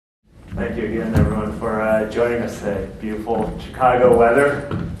Thank you again, everyone, for joining us today. Beautiful Chicago weather.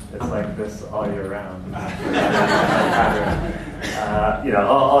 It's like this all year round.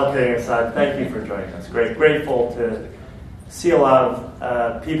 All kidding aside, thank you for joining us. Grateful to see a lot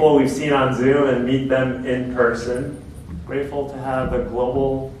of people we've seen on Zoom and meet them in person. Grateful to have the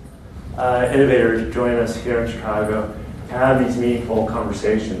global innovators join us here in Chicago to have these meaningful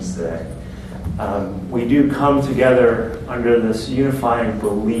conversations today. We do come together under this unifying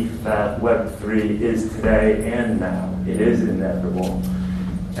belief that Web3 is today and now. It is inevitable.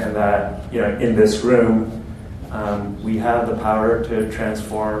 And that, in this room, we have the power to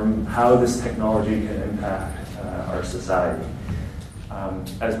transform how this technology can impact our society.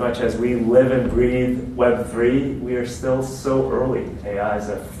 As much as we live and breathe Web3, we are still so early. AI is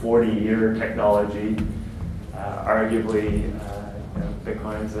a 40-year technology. Arguably,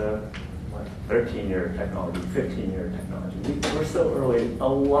 Bitcoin's a 13-year technology, 15-year technology. We're still early. A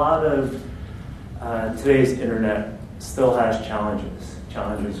lot of today's internet still has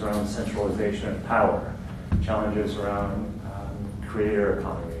challenges around centralization of power, challenges around creator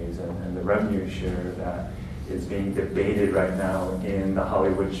economies and the revenue share that is being debated right now in the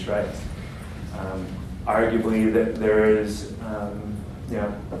Hollywood strikes. Arguably, that there is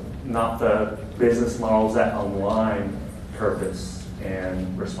not the business models that align purpose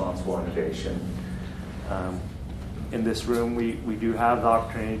and responsible innovation. In this room, we do have the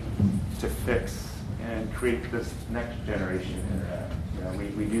opportunity to fix and create this next generation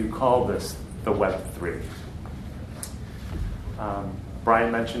internet. We do call this the Web3.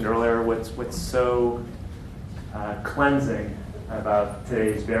 Brian mentioned earlier what's so cleansing about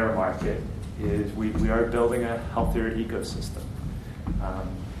today's bear market is we are building a healthier ecosystem.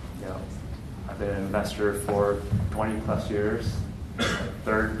 I've been an investor for 20 plus years.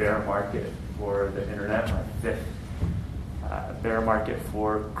 Third bear market for the internet, my fifth bear market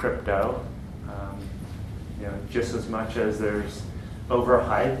for crypto. Just as much as there's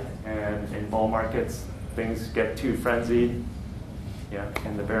overhype and in bull markets things get too frenzied,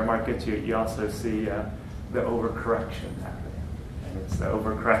 in the bear markets you also see the overcorrection happening. And it's the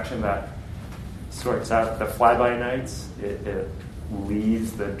overcorrection that sorts out the fly-by-nights. It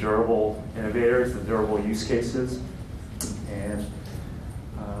leaves the durable innovators, the durable use cases. And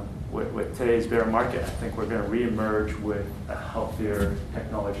with today's bear market, I think we're going to reemerge with a healthier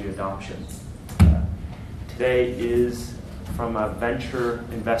technology adoption. Today is, from a venture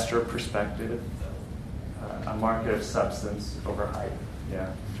investor perspective, a market of substance over hype.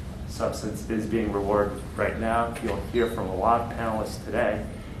 Substance is being rewarded right now. You'll hear from a lot of panelists today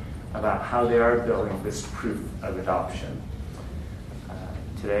about how they are building this proof of adoption.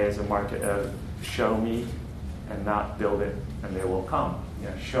 Today is a market of show me and not build it, and they will come.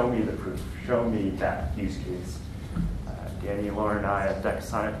 Show me the proof. Show me that use case. Danny, Lauren, and I at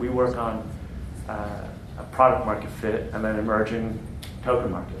Decasonic, we work on a product market fit and then emerging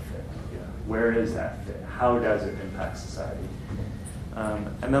token market fit. Where is that fit? How does it impact society?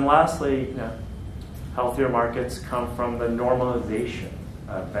 And then lastly, healthier markets come from the normalization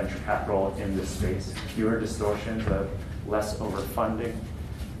of venture capital in this space. Fewer distortions, less overfunding.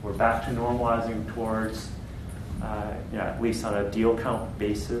 We're back to normalizing towards at least on a deal count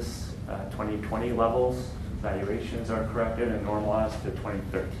basis, 2020 levels. Valuations are corrected and normalized to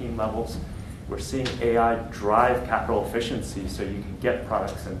 2013 levels. We're seeing AI drive capital efficiency so you can get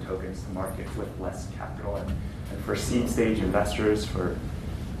products and tokens to market with less capital. And for seed stage investors, for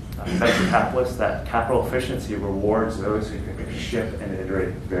venture capitalists, that capital efficiency rewards those who can ship and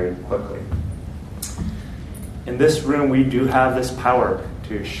iterate very quickly. In this room, we do have this power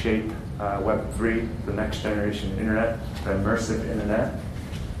to shape Web3, the next generation internet, the immersive internet.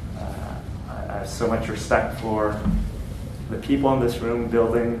 I have so much respect for the people in this room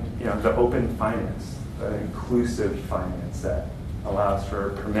building, the open finance, the inclusive finance that allows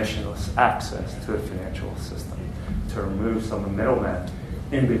for permissionless access to the financial system, to remove some of the middlemen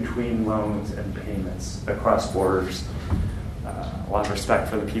in between loans and payments across borders. A lot of respect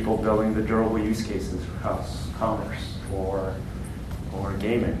for the people building the durable use cases for commerce or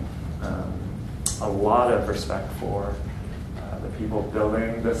gaming. A lot of respect for the people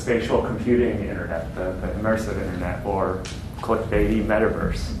building the spatial computing internet, the immersive internet, or clickbaity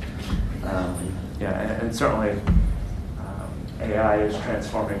metaverse. And certainly AI is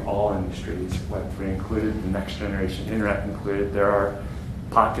transforming all industries, Web3 included, the next generation internet included. There are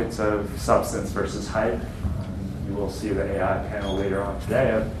pockets of substance versus hype. You will see the AI panel later on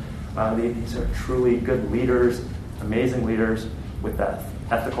today. These are truly good leaders, amazing leaders with that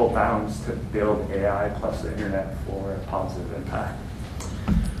ethical bounds to build AI plus the internet for a positive impact.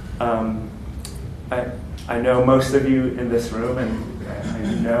 I know most of you in this room, and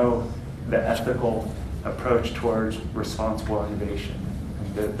I know the ethical approach towards responsible innovation.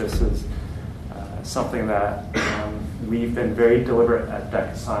 And this is something that we've been very deliberate at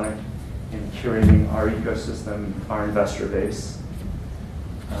Decasonic in curating our ecosystem, our investor base.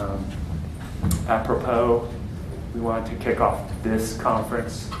 Apropos, we wanted to kick off this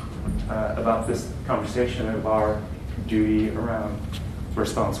conference about this conversation of our duty around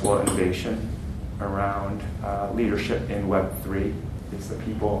responsible innovation, around leadership in Web3. It's the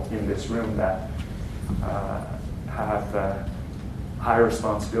people in this room that have the high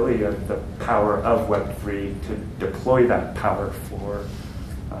responsibility of the power of Web3 to deploy that power for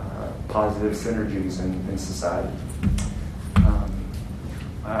positive synergies in society.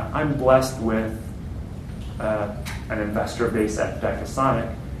 I'm blessed with an investor base at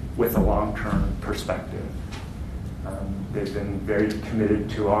Decasonic with a long-term perspective. They've been very committed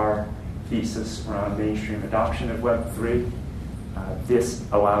to our thesis around mainstream adoption of Web3. This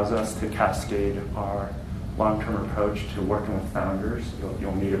allows us to cascade our long-term approach to working with founders.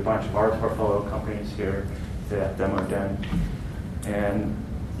 You'll meet a bunch of our portfolio companies here at Demo Den. And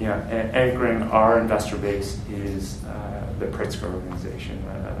anchoring our investor base is the Pritzker organization,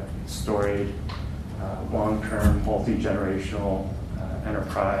 a storied, long-term, multi-generational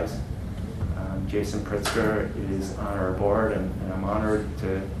enterprise. Jason Pritzker is on our board, and I'm honored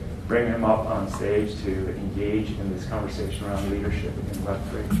to bring him up on stage to engage in this conversation around leadership in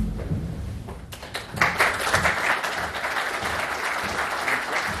Web3.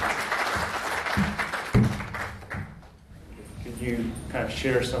 Could you kind of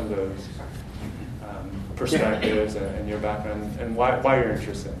share some of those perspectives and your background and why you're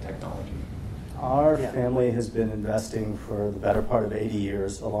interested in technology? Our family has been investing for the better part of 80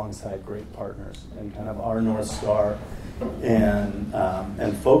 years alongside great partners, and kind of our North Star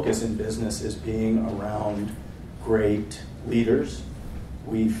and focus in business is being around great leaders.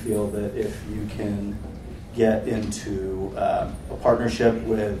 We feel that if you can get into a partnership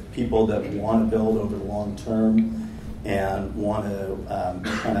with people that want to build over the long term and want to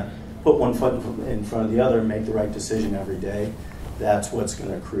kind of put one foot in front of the other and make the right decision every day, that's what's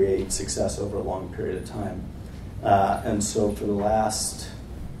going to create success over a long period of time. And so for the last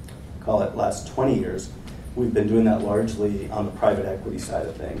 20 years, we've been doing that largely on the private equity side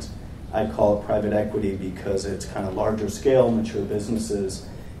of things. I call it private equity because it's kind of larger scale, mature businesses,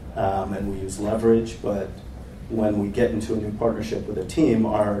 and we use leverage. But when we get into a new partnership with a team,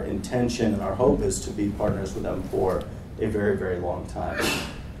 our intention and our hope is to be partners with them for a very, very long time.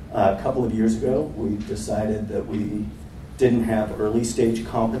 A couple of years ago, we decided that we didn't have early stage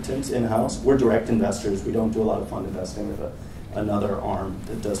competence in-house. We're direct investors. We don't do a lot of fund investing. We have another arm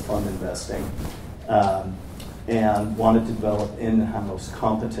that does fund investing. And wanted to develop in-house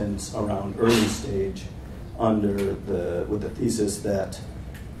competence around early stage with the thesis that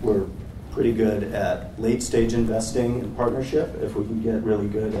we're pretty good at late stage investing in partnership. If we can get really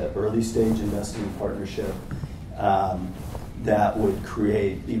good at early stage investing in partnership, that would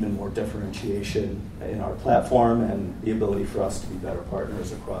create even more differentiation in our platform and the ability for us to be better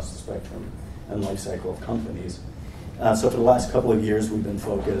partners across the spectrum and life cycle of companies. So for the last couple of years, we've been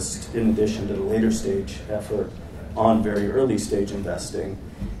focused, in addition to the later stage effort, on very early stage investing.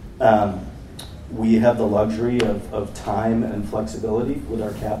 We have the luxury of time and flexibility with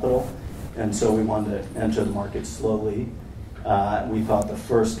our capital, and so we wanted to enter the market slowly. We thought the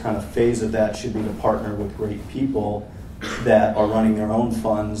first kind of phase of that should be to partner with great people that are running their own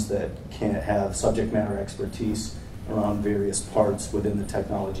funds that can have subject matter expertise around various parts within the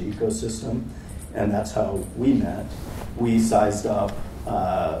technology ecosystem, and that's how we met. We sized up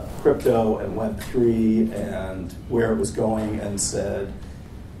crypto and Web3 and where it was going and said,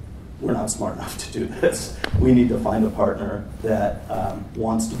 we're not smart enough to do this. We need to find a partner that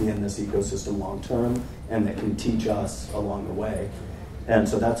wants to be in this ecosystem long term and that can teach us along the way. And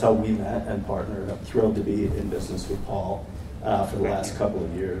so that's how we met and partnered. I'm thrilled to be in business with Paul for the last couple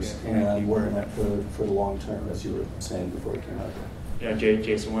of years. And we're in it for the long term, as you were saying before we came out here.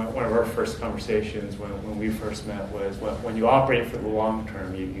 Jason, one of our first conversations when we first met was when you operate for the long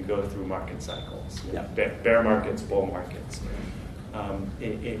term, you go through market cycles, bear markets, bull markets.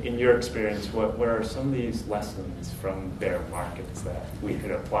 In your experience, what are some of these lessons from bear markets that we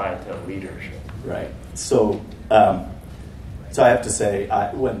could apply to leadership? Right. So I have to say,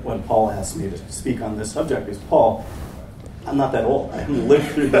 when Paul asked me to speak on this subject, because Paul, I'm not that old. I haven't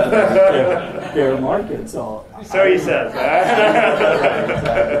lived through that bear market, so he says.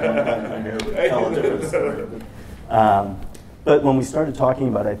 I'm here to tell a different story. But when we started talking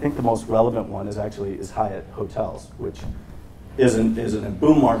about it, I think the most relevant one is Hyatt Hotels, which isn't a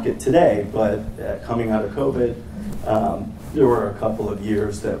boom market today, but coming out of COVID, there were a couple of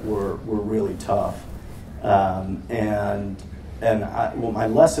years that were really tough. My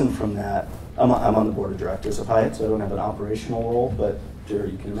lesson from that, I'm on the board of directors of Hyatt, so I don't have an operational role, but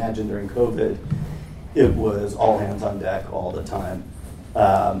you can imagine during COVID, it was all hands on deck all the time.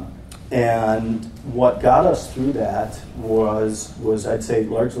 And what got us through that was I'd say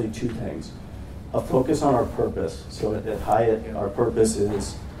largely two things. A focus on our purpose. So at Hyatt, our purpose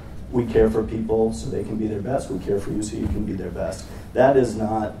is we care for people so they can be their best. We care for you so you can be their best. That is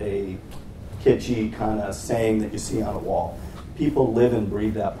not a kitschy kind of saying that you see on a wall. People live and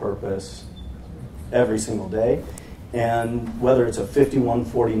breathe that purpose every single day. And whether it's a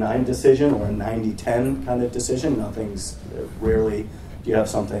 51-49 decision or a 90-10 kind of decision, rarely do you have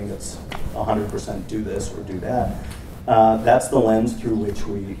something that's 100% do this or do that. That's the lens through which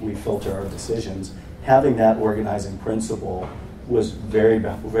we filter our decisions. Having that organizing principle was very,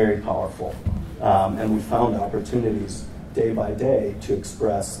 very powerful. And we found opportunities day by day to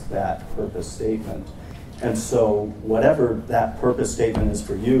express that purpose statement. And so whatever that purpose statement is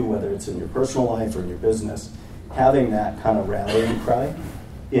for you, whether it's in your personal life or in your business, having that kind of rallying cry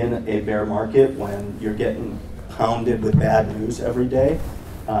in a bear market when you're getting pounded with bad news every day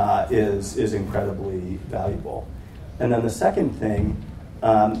is incredibly valuable. And then the second thing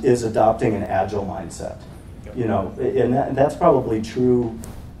is adopting an agile mindset. And that's probably true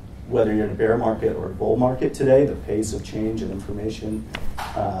whether you're in a bear market or a bull market today. The pace of change and information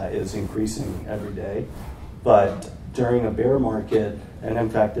is increasing every day. But during a bear market, and in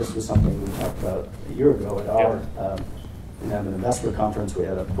fact, this was something we talked about a year ago at our an investor conference. We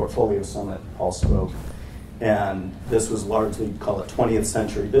had a portfolio summit. Paul spoke, and this was largely, call it 20th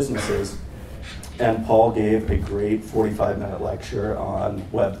century businesses. And Paul gave a great 45-minute lecture on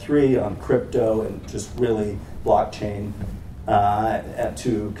Web3, on crypto, and just really blockchain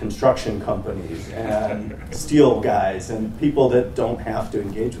to construction companies and steel guys and people that don't have to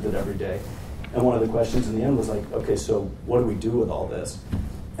engage with it every day. And one of the questions in the end was like, okay, so what do we do with all this?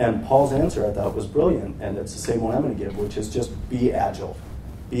 And Paul's answer, I thought, was brilliant, and it's the same one I'm going to give, which is just be agile.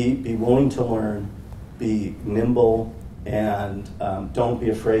 Be willing to learn, be nimble, and don't be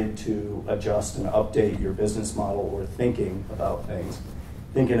afraid to adjust and update your business model or thinking about things.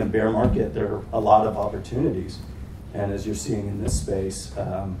 I think in a bear market, there are a lot of opportunities. And as you're seeing in this space,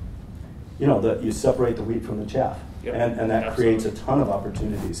 that you separate the wheat from the chaff. Yep. And that Absolutely. creates a ton of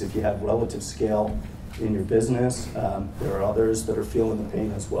opportunities. If you have relative scale in your business, there are others that are feeling the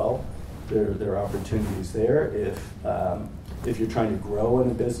pain as well. There are opportunities there. If you're trying to grow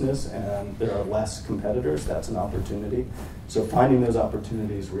in a business and there are less competitors, that's an opportunity. So finding those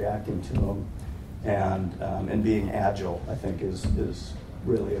opportunities, reacting to them, and being agile, I think, is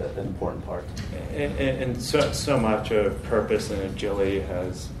really an important part. And so much of purpose and agility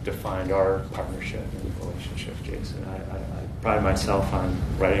has defined our partnership and relationship, Jason. I pride myself on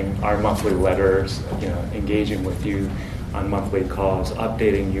writing our monthly letters, engaging with you on monthly calls,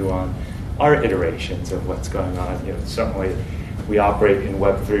 updating you on our iterations of what's going on. Certainly we operate in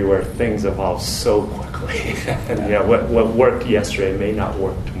Web3 where things evolve so quickly. And what worked yesterday may not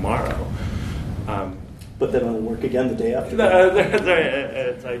work tomorrow. But then it'll work again the day after.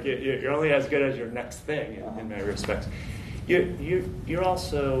 It's like you're only as good as your next thing in many respects. You're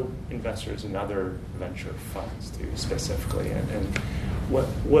also investors in other venture funds too, specifically. And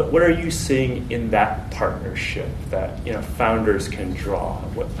what are you seeing in that partnership that founders can draw?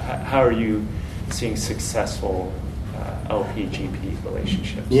 How are you seeing successful LP-GP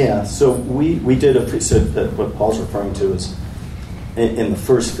relationships? Yeah, so we did what Paul's referring to is in the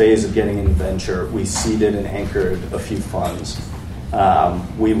first phase of getting into venture, we seeded and anchored a few funds.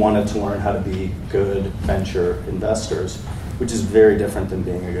 We wanted to learn how to be good venture investors, which is very different than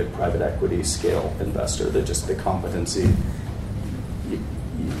being a good private equity scale investor. The competency,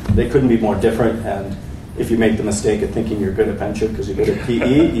 they couldn't be more different. And if you make the mistake of thinking you're good at venture because you're good at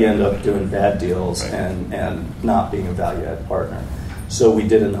PE, you end up doing bad deals and not being a value-add partner. So we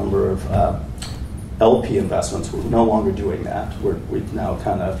did a number of LP investments. We're no longer doing that. We've now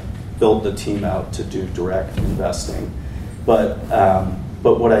kind of built the team out to do direct investing. But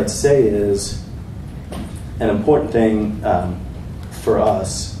what I'd say is an important thing for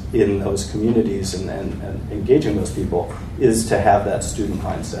us in those communities and engaging those people is to have that student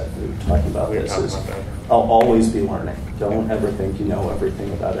mindset. We were talking about this. I'll always be learning. Don't ever think you know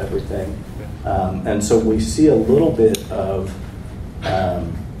everything about everything. And so we see a little bit of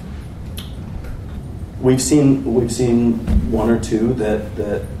we've seen one or two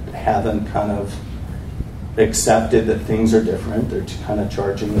that haven't kind of accepted that things are different. They're kind of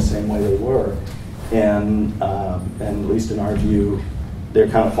charging the same way they were, and at least in our view, they're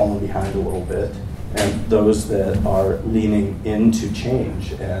kind of falling behind a little bit. And those that are leaning into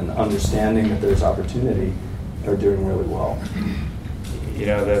change and understanding that there's opportunity are doing really well. You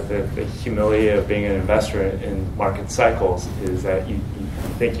know, the humility of being an investor in market cycles is that you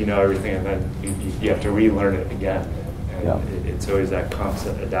think you know everything, and then you have to relearn it again. And it's always that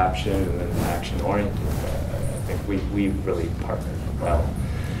constant adaptation and then action-oriented. I think we really partnered well.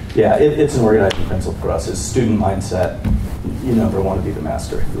 Yeah, it's an organizing principle for us. It's student mindset. You never want to be the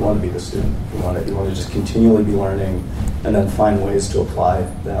master. You want to be the student. You want to just continually be learning and then find ways to apply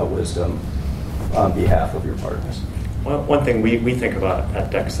that wisdom on behalf of your partners. Well, one thing we think about at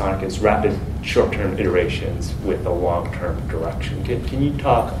Decasonic is rapid short-term iterations with a long-term direction. Can you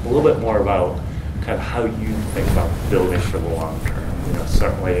talk a little bit more about kind of how you think about building for the long term? You know,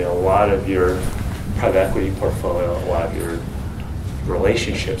 certainly a lot of your private equity portfolio, a lot of your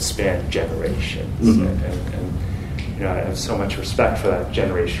relationships span generations, and you know, I have so much respect for that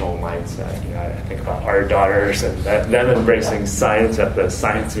generational mindset. You know, I think about our daughters and them embracing science at the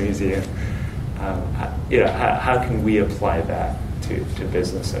Science Museum. You know, how can we apply that to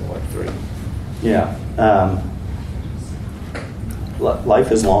business and Web3? Yeah,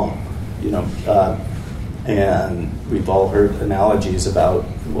 life is long, you know, and we've all heard analogies about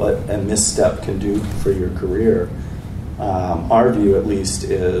what a misstep can do for your career. Our view, at least,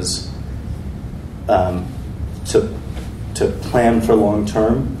 is to plan for long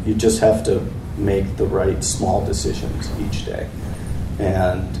term. You just have to make the right small decisions each day,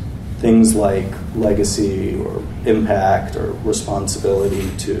 and things like legacy or impact or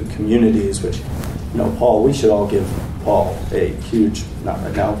responsibility to communities, which, you know, Paul, we should all give Paul a huge, not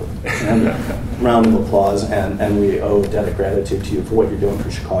right now, but round of applause, and we owe a debt of gratitude to you for what you're doing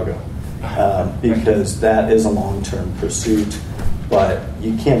for Chicago, because that is a long-term pursuit, but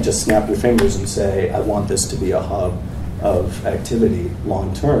you can't just snap your fingers and say, I want this to be a hub of activity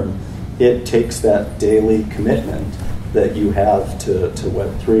long-term. It takes that daily commitment that you have to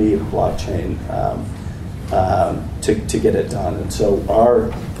Web3 and blockchain to get it done. And so our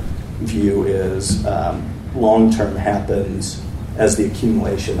view is long-term happens as the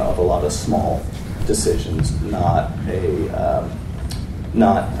accumulation of a lot of small decisions, not a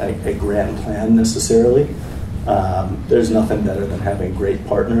grand plan necessarily. There's nothing better than having great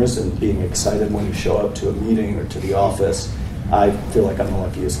partners and being excited when you show up to a meeting or to the office. I feel like I'm the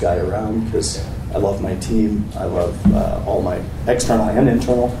luckiest guy around because I love my team. I love all my external and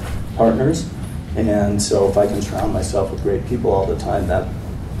internal partners. And so if I can surround myself with great people all the time, that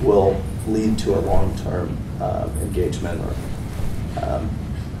will lead to a long-term engagement or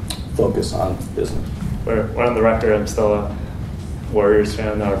focus on business. We're on the record. I'm still a Warriors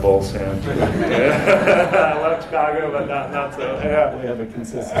fan, not a Bulls fan. I love Chicago, but not so. Yeah. We have a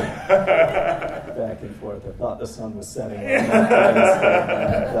consistent back and forth. I thought the sun was setting.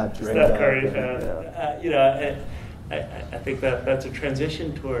 Steph Curry fan. Yeah. You know, I think that's a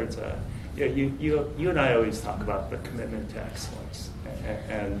transition towards. You and I always talk about the commitment to excellence,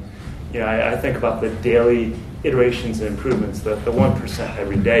 and you know, I think about the daily iterations and improvements. The 1%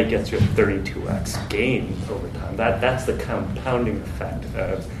 every day gets you a 32x gain over time. That's the compounding effect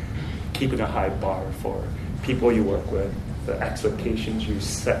of keeping a high bar for people you work with, the expectations you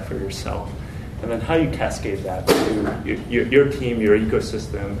set for yourself, and then how you cascade that to your team, your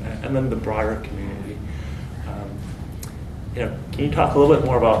ecosystem, and then the broader community. You know, can you talk a little bit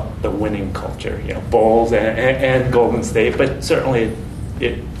more about the winning culture? You know, Bulls and Golden State, but certainly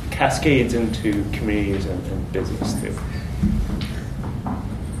it cascades into communities and business too.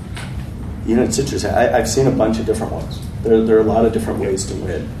 You know, it's interesting. I've seen a bunch of different ones. There are a lot of different ways to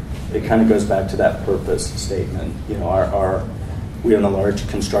win. It kind of goes back to that purpose statement. You know, we own a large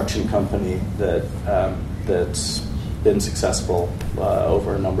construction company that's been successful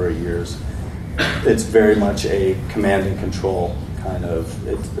over a number of years. It's very much a command and control kind of.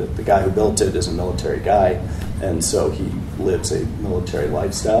 The guy who built it is a military guy, and so he lives a military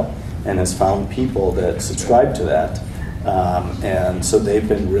lifestyle and has found people that subscribe to that. And so they've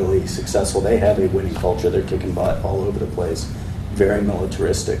been really successful. They have a winning culture. They're kicking butt all over the place, very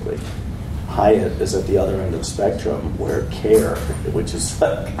militaristically. Hyatt is at the other end of the spectrum, where care, which is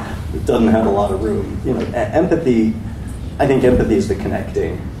it doesn't have a lot of room. You know, empathy. I think empathy is the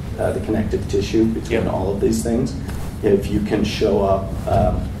connective tissue between all of these things. If you can show up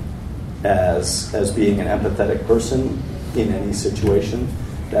as being an empathetic person in any situation,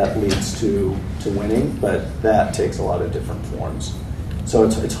 that leads to winning, but that takes a lot of different forms. So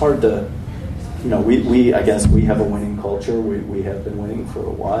it's hard to, you know, I guess we have a winning culture. We have been winning for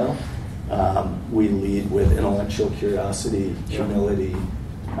a while. We lead with intellectual curiosity, humility,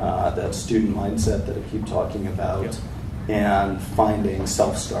 that student mindset that I keep talking about. and finding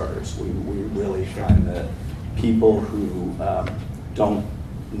self-starters. We really find that people who don't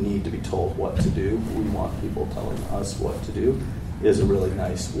need to be told what to do, we want people telling us what to do, is a really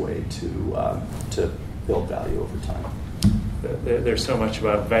nice way to build value over time. There's so much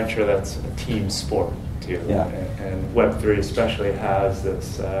about venture that's a team sport too, yeah. and Web3 especially has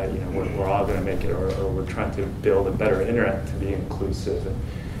this. We're all going to make it, or we're trying to build a better internet to be inclusive and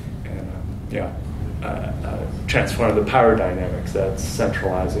transform the power dynamics that's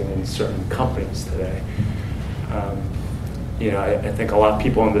centralizing in certain companies today. I think a lot of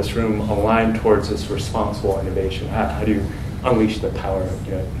people in this room align towards this responsible innovation. How do you unleash the power?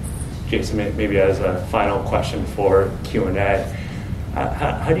 Jason, maybe as a final question for Q&A,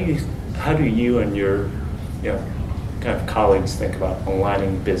 how do you and your kind of colleagues think about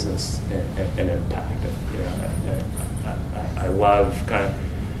aligning business and impact? I love kind of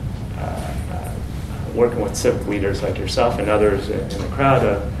working with civic leaders like yourself and others in the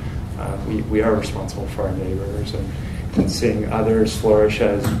crowd. We are responsible for our neighbors and seeing others flourish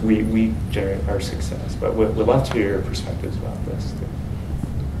as we generate our success. But we'd love to hear your perspectives about this too.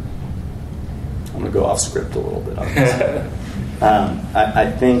 I'm going to go off script a little bit on this. I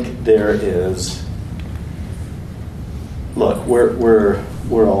think there is. Look, we're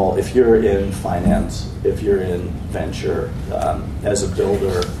all. If you're in finance, if you're in venture, as a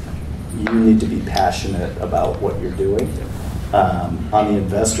builder, you need to be passionate about what you're doing. On the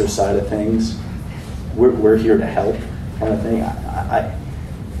investor side of things, we're here to help, kind of thing.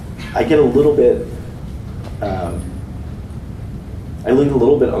 I get a little bit. I lean a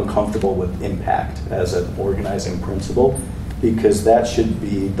little bit uncomfortable with impact as an organizing principle, because that should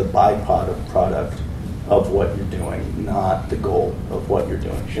be the byproduct of what you're doing, not the goal of what you're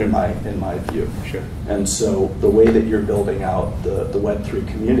doing. Sure. in my view. Sure. And so the way that you're building out the Web3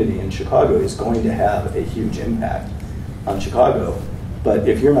 community in Chicago is going to have a huge impact on Chicago. But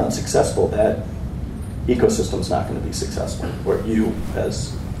if you're not successful, that ecosystem's not going to be successful, or you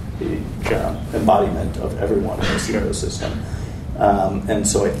as the embodiment of everyone in this ecosystem. And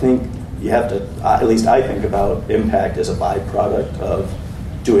so I think you have to, at least I think about impact as a byproduct of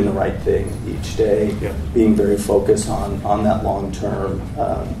doing the right thing each day, being very focused on that long-term.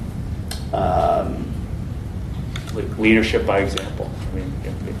 Leadership by example. I mean,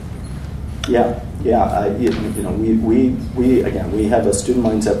 we have a student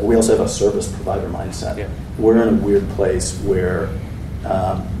mindset, but we also have a service provider mindset. Yeah. We're in a weird place where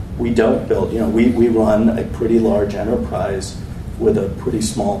we don't build. We run a pretty large enterprise with a pretty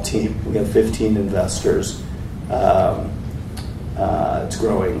small team. We have 15 investors. It's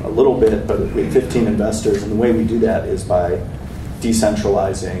growing a little bit, but we have 15 investors, and the way we do that is by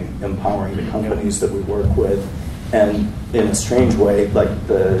decentralizing, empowering the companies that we work with, and in a strange way, like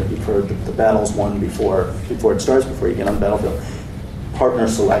you've heard the battle's won before it starts, before you get on the battlefield. Partner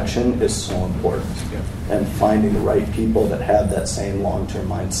selection is so important, and finding the right people that have that same long-term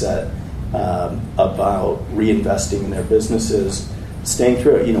mindset about reinvesting in their businesses, staying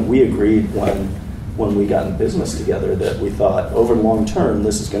through it. We agreed when we got in business together that we thought over long term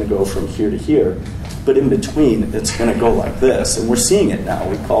this is going to go from here to here, but in between it's going to go like this, and we're seeing it now.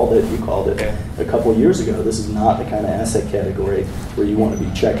 You called it a couple of years ago. This is not the kind of asset category where you want to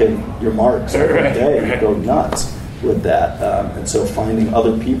be checking your marks every day. You go nuts with that, and so finding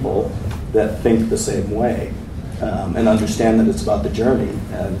other people that think the same way and understand that it's about the journey,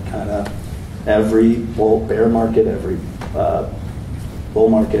 and kind of every bear market, every bull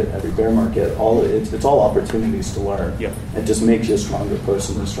market, every bear market, it's all opportunities to learn. Yeah. It just makes you a stronger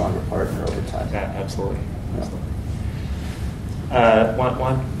person and a stronger partner over time. Yeah, absolutely. Want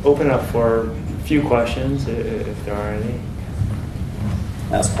to open up for a few questions, if there are any.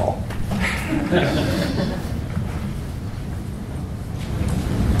 Ask Paul.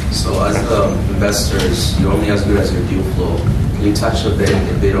 So as the investors, you're only as good as your deal flow. Can you touch a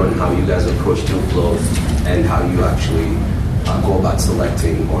bit on how you guys approach deal flow and how you actually go about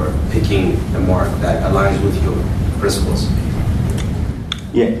selecting or picking a mark that aligns with your principles?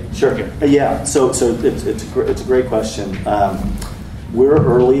 Yeah, sure. Yeah, so it's a great question. We're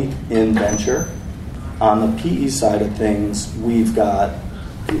early in venture. On the PE side of things, we've got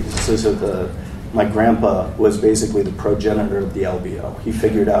my grandpa was basically the progenitor of the LBO. He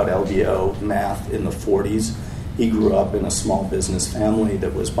figured out LBO math in the 40s. He grew up in a small business family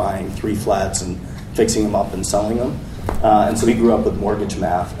that was buying 3 flats and fixing them up and selling them. And so he grew up with mortgage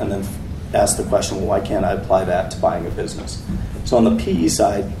math, and then asked the question, well, why can't I apply that to buying a business? So on the PE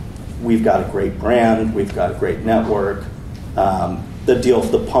side, we've got a great brand, we've got a great network.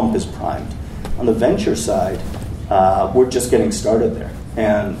 The pump is primed. On the venture side, we're just getting started there.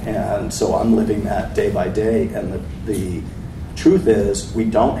 And so I'm living that day by day, and the truth is we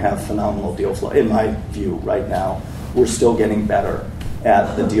don't have phenomenal deal flow. In my view right now, we're still getting better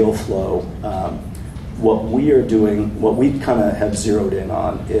at the deal flow. What we are doing, what we kind of have zeroed in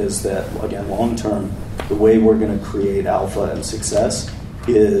on is that, again, long term, the way we're going to create alpha and success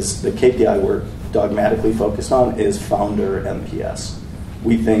is the KPI we're dogmatically focused on is founder NPS.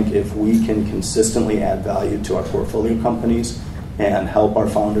 We think if we can consistently add value to our portfolio companies and help our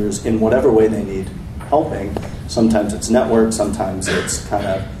founders in whatever way they need helping, sometimes it's network, sometimes it's kind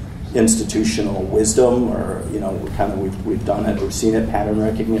of institutional wisdom, or we've done it, we've seen it, pattern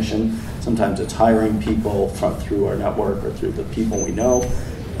recognition. Sometimes it's hiring people through our network or through the people we know.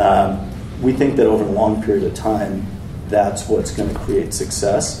 We think that over a long period of time, that's what's going to create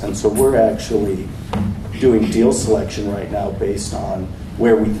success. And so we're actually doing deal selection right now based on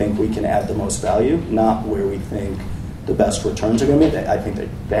where we think we can add the most value, not where we think the best returns are going to be. I think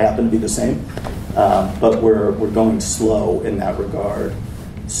they happen to be the same, but we're going slow in that regard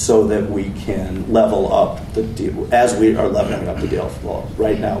so that we can level up the deal as we are leveling up the deal flow.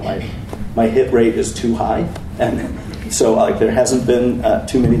 Right now, my hit rate is too high, and so there hasn't been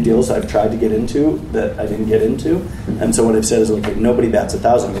too many deals I've tried to get into that I didn't get into. And so what I've said is, okay, nobody bats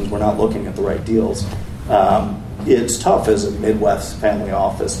 1,000 means we're not looking at the right deals. It's tough as a Midwest family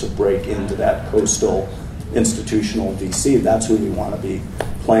office to break into that coastal institutional VC. That's who we want to be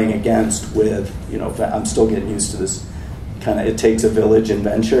playing against with, I'm still getting used to this kind of, it takes a village in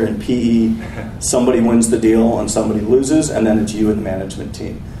venture. In PE, somebody wins the deal and somebody loses, and then it's you and the management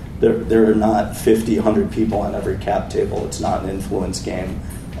team. There are not 50, 100 people on every cap table. It's not an influence game.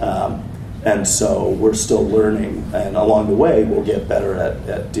 And so we're still learning, and along the way, we'll get better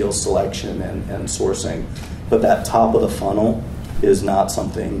at deal selection and sourcing. But that top of the funnel is not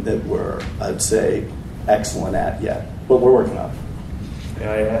something that we're, I'd say, excellent at yet. But we're working on it.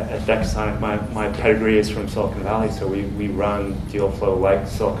 Yeah, at Decasonic, my pedigree is from Silicon Valley, so we run deal flow like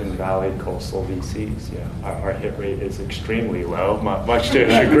Silicon Valley coastal VCs. Our hit rate is extremely low, much to the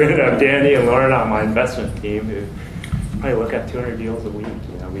chagrin of Danny and Lauren on my investment team, who probably look at 200 deals a week.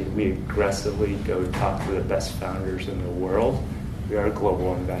 We aggressively go talk to the best founders in the world. We are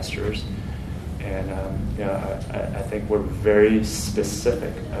global investors, and I think we're very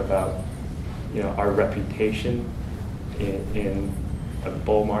specific about our reputation in a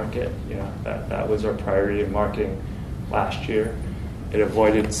bull market. That was our priority in marketing last year. It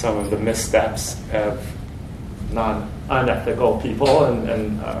avoided some of the missteps of unethical people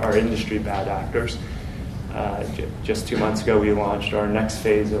and our industry bad actors. Just 2 months ago, we launched our next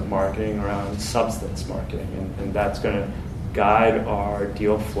phase of marketing around substance marketing, and that's going to guide our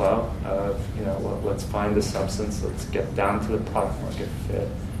deal flow of, let's find the substance, let's get down to the product market fit,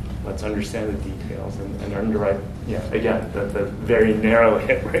 let's understand the details and underwrite, again, the very narrow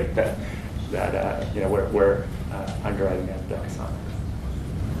hit rate that we're underwriting at Decasonic.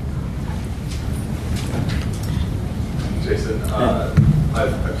 Jason,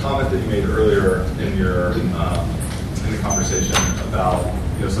 a comment that you made earlier in your in the conversation about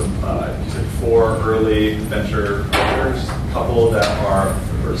some you said 4 early venture partners, a couple that are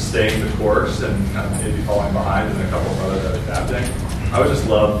staying the course and kind of maybe falling behind, and a couple of others that are adapting. I would just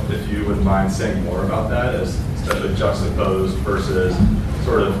love if you wouldn't mind saying more about that, as especially juxtaposed versus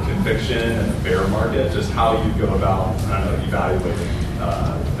sort of conviction and the bear market, just how you go about, evaluating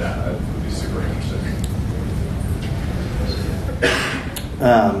that. It would be super interesting.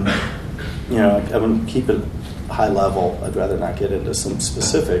 I would keep it high level. I'd rather not get into some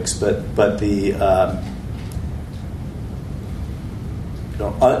specifics, but the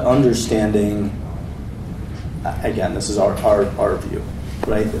understanding. Again, this is our view,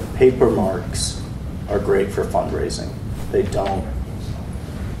 right? The paper marks are great for fundraising. They don't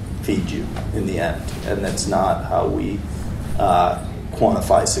feed you in the end, and that's not how we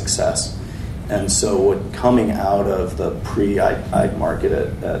quantify success. And so coming out of the pre-IPO market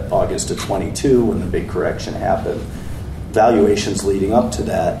at August of 22, when the big correction happened, valuations leading up to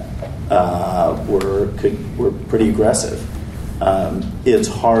that were pretty aggressive. It's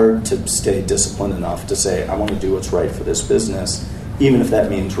hard to stay disciplined enough to say, I want to do what's right for this business, even if that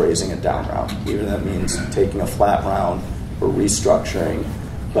means raising a down round, even if that means taking a flat round or restructuring,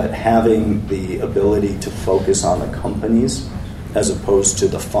 but having the ability to focus on the companies as opposed to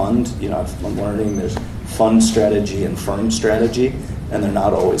the fund. I'm learning there's fund strategy and firm strategy, and they're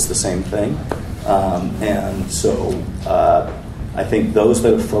not always the same thing. And so I think those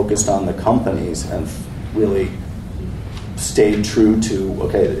that have focused on the companies and really stayed true to,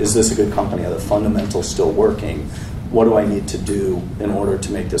 okay, is this a good company? Are the fundamentals still working? What do I need to do in order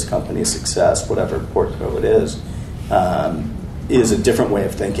to make this company a success, whatever portfolio it is a different way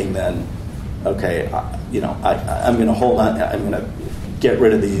of thinking than, okay, I'm going to hold on, I'm going to get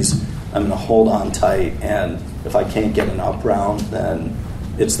rid of these, I'm going to hold on tight, and if I can't get an up round, then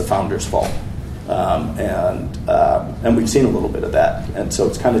it's the founder's fault. And we've seen a little bit of that. And so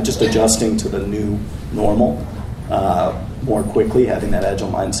it's kind of just adjusting to the new normal more quickly, having that agile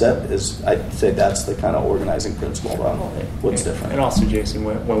mindset is, I'd say that's the kind of organizing principle around what's different. And also, Jason,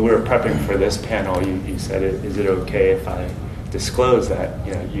 when we were prepping for this panel, you said, is it okay if I disclose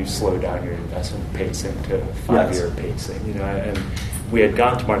that you slow down your investment pacing to 5-year pacing? And we had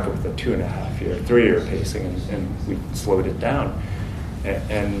gone to market with a 2.5-year, 3-year pacing, and we slowed it down.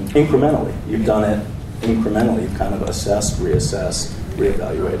 And incrementally, you've done it incrementally. You've kind of assessed, reassessed,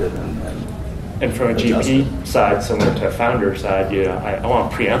 reevaluated, and from a GP side, similar to a founder side, I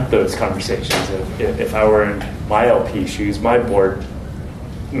want to preempt those conversations. If I were in my LP shoes, my board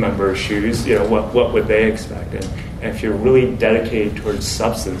member's shoes, what would they expect? And if you're really dedicated towards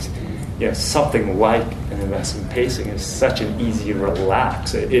substance, something like an investment pacing is such an easy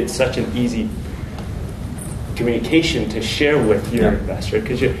relax. It's such an easy communication to share with your investor,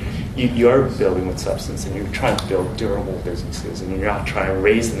 because you are building with substance, and you're trying to build durable businesses, and you're not trying to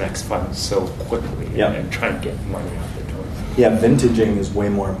raise the next fund so quickly and try and get money out the door. Yeah, vintaging is way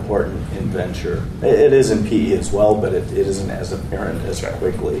more important in venture. It is in PE as well, but it isn't as apparent as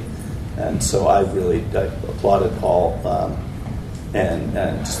quickly. And so I applauded Paul, and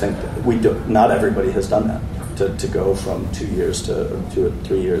just think that not everybody has done that, to go from 2 years to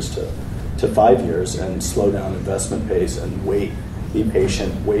 3 years to 5 years and slow down investment pace and wait. Be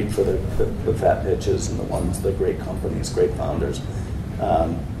patient, wait for the fat pitches and the great companies, great founders.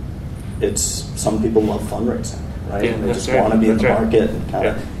 Some people love fundraising, right? Yeah, and they just right. want to be in the right. market and kind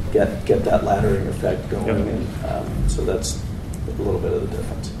of get that laddering effect going. And so that's a little bit of the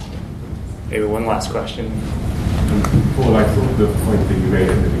difference. Maybe one last question. Paul, I thought the point that you made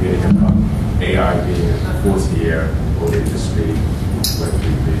at the beginning about AI being a 40-year old industry, Web3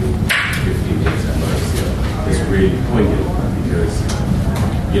 being 15 years at most, is really poignant. Because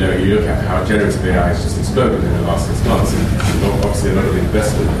you look at how generative AI has just exploded in the last 6 months, and obviously a lot of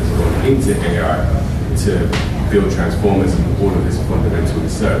investment has gone into AI to build transformers and all of this fundamental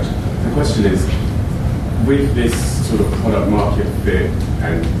research. The question is, with this sort of product market fit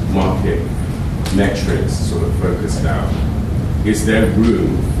and market metrics sort of focused now, is there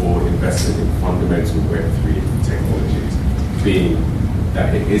room for investment in fundamental Web3 technologies, being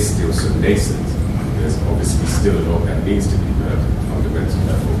that it is still so nascent? There's obviously still a lot that needs to be learned at the fundamental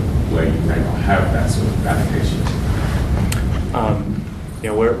level where you may not have that sort of validation.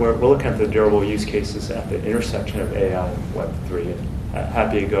 We're looking at the durable use cases at the intersection of AI and Web3. And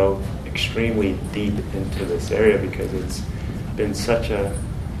happy to go extremely deep into this area because it's been such a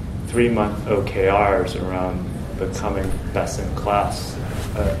 3-month OKRs around becoming best in class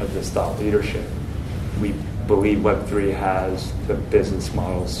of this thought leadership. We believe Web3 has the business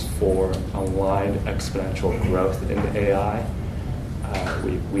models for aligned exponential growth in AI.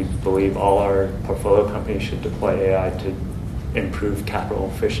 We believe all our portfolio companies should deploy AI to improve capital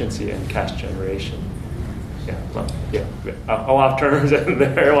efficiency and cash generation. A lot of terms in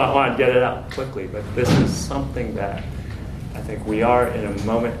there. I want to get it out quickly, but this is something that I think we are in a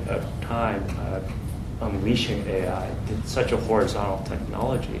moment of time unleashing AI. It's such a horizontal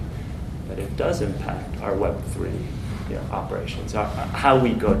technology that it does impact our Web3 operations, how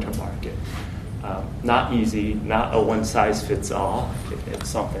we go to market. Not easy, not a one-size-fits-all. It's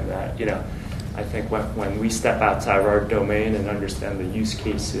something that, I think when we step outside of our domain and understand the use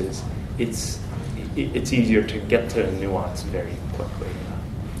cases, it's easier to get to the nuance very quickly.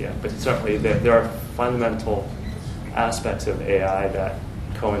 But certainly there are fundamental aspects of AI that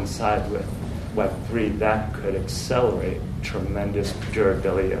coincide with Web3 that could accelerate tremendous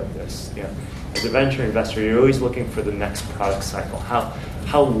durability of this. As a venture investor, you're always looking for the next product cycle.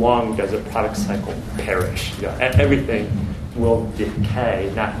 How long does a product cycle perish? Everything will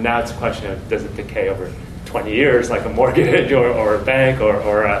decay. Now it's a question of, does it decay over 20 years like a mortgage or a bank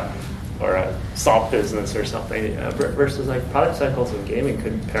or a salt business or something, versus like product cycles in gaming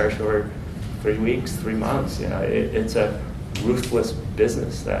could perish over 3 weeks, 3 months. It's a ruthless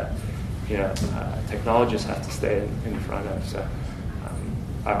business that technologists have to stay in front of. So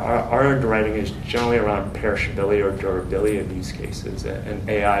our underwriting is generally around perishability or durability of use cases, and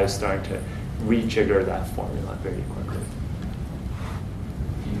AI is starting to rejigger that formula very quickly.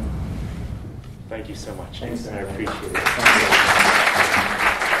 Thank you so much. Thanks, I appreciate it.